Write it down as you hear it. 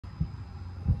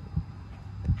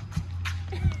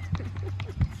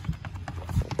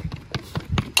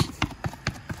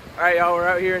Alright y'all, we're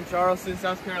out here in Charleston,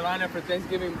 South Carolina for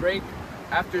Thanksgiving break.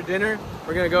 After dinner,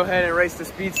 we're gonna go ahead and race the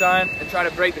speed sign and try to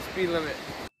break the speed limit.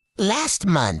 Last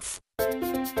month.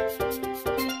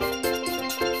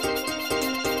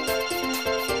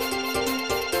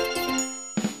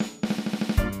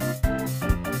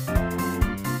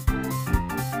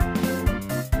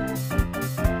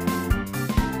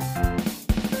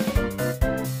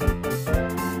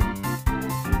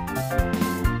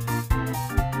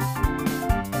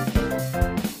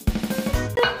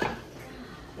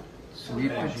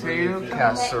 Sweet potato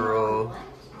casserole.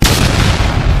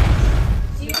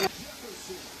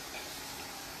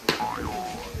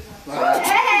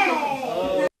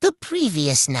 The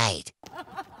previous night.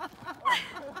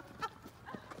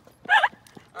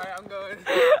 Alright, I'm going.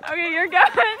 Okay, you're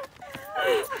going.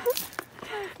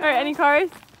 Alright, any cars?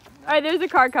 Alright, there's a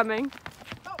car coming.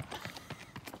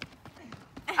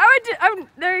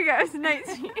 There he goes,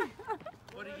 19.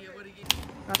 What do you get?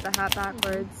 Got the hat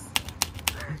backwards.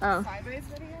 Oh. Sideways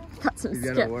video? Got some You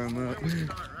gotta skip. warm up.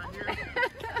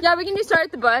 Yeah, we can just start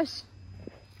at the bush.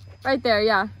 Right there,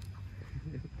 yeah.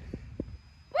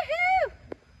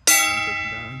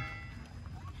 Woohoo!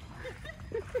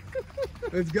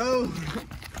 Let's go.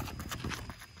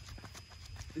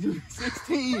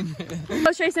 16.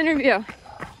 Post race interview.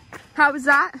 How was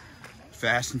that?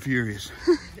 Fast and furious.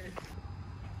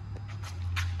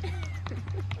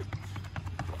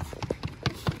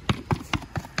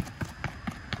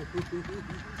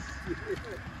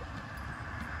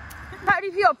 How do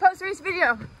you feel? Post race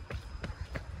video.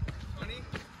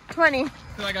 20. I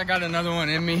feel like I got another one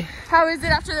in me. How is it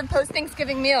after the post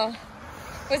Thanksgiving meal?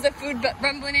 Was the food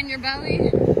rumbling in your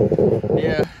belly?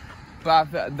 Yeah,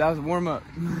 but that was a warm up.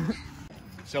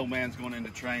 This old man's going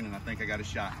into training. I think I got a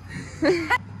shot.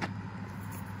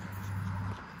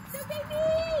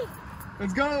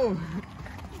 Let's go.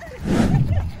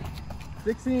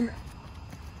 16.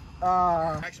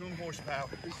 Maximum horsepower.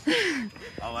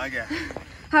 All I got.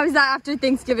 How was that after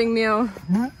Thanksgiving meal?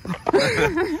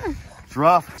 It's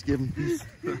rough. It's giving peace.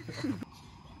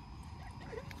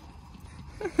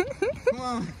 Come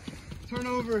on, turn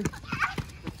over.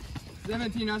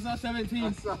 17, I saw 17.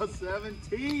 I saw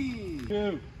 17.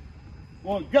 2,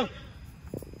 1, go. Go,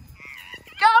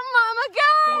 mama, go!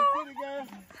 Get it, girl.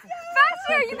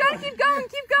 Faster, you gotta keep going,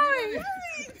 keep going.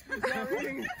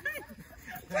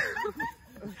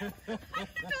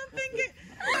 Don't think it.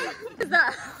 Is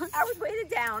that? I was weighted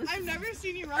down. I've never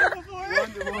seen you run before.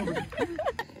 Wonder Woman.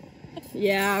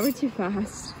 Yeah, we're too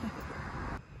fast.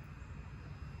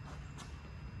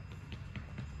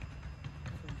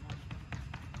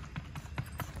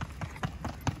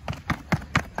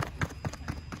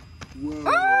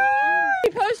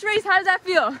 Post race, how does that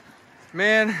feel?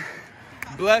 Man,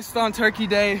 blessed on Turkey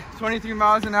Day, 23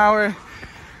 miles an hour,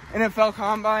 NFL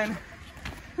Combine.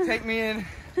 Take me in.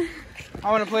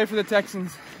 I want to play for the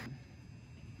Texans.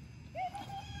 All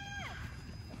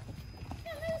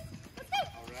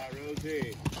right,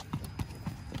 rotate.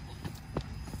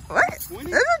 What?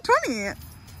 20? There's a 20.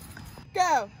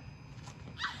 Go.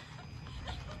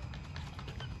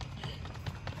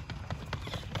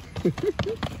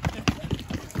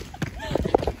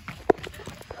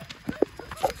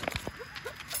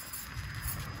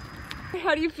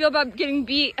 How do you feel about getting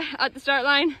beat at the start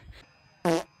line?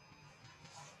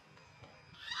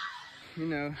 You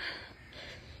know,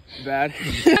 bad.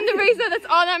 And the race, though, that's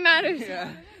all that matters. Yeah.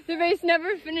 The race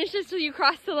never finishes till you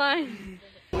cross the line.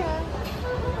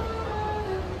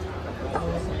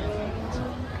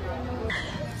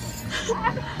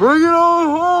 Bring it on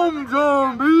home,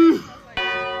 zombie!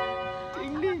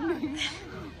 Ding, ding, ding.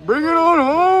 Bring it on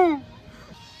home!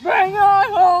 Bring it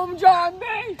on home,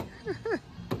 zombie!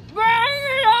 Bring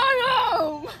it on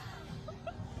home!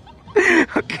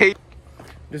 Okay.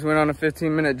 Just went on a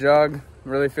 15-minute jog.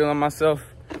 Really feeling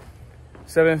myself.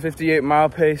 7:58 mile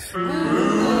pace.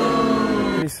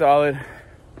 Pretty solid.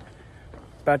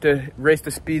 About to race the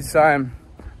speed sign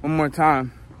one more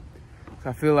time.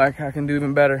 So I feel like I can do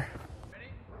even better.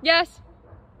 Yes.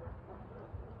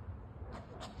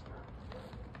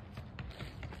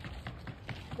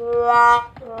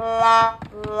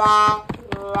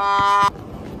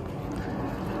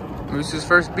 Moose's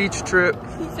first beach trip.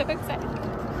 He's so excited.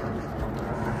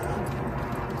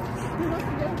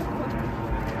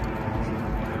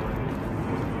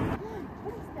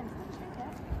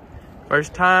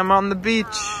 First time on the beach.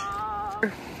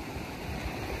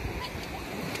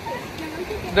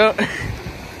 No.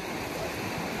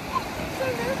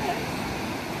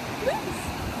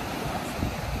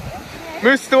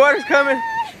 Moose, the water's coming.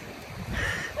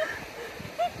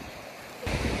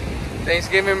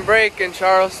 Thanksgiving break in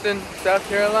Charleston, South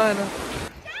Carolina.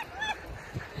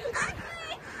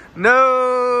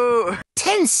 No!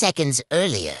 10 seconds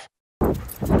earlier.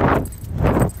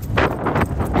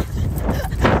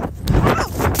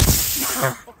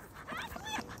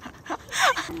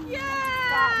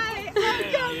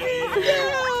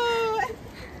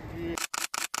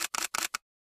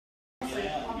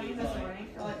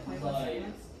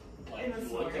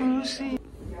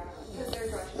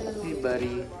 Hey,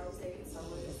 buddy.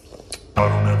 I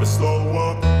don't ever slow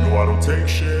up, no I don't take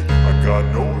shit. I got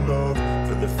no love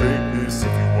for the fakeness.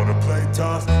 If you wanna play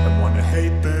tough and wanna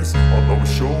hate this, I'll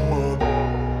always show up.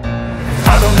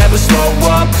 I don't ever slow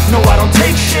up, no I don't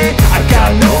take shit. I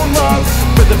got no love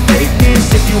for the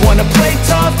fakeness. If you wanna play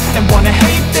tough and wanna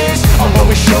hate this, I'll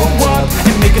always show up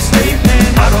and make a statement.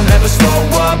 I don't ever slow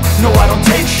up, no I don't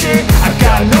take shit. I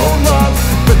got no love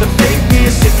for the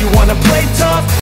fakeness. If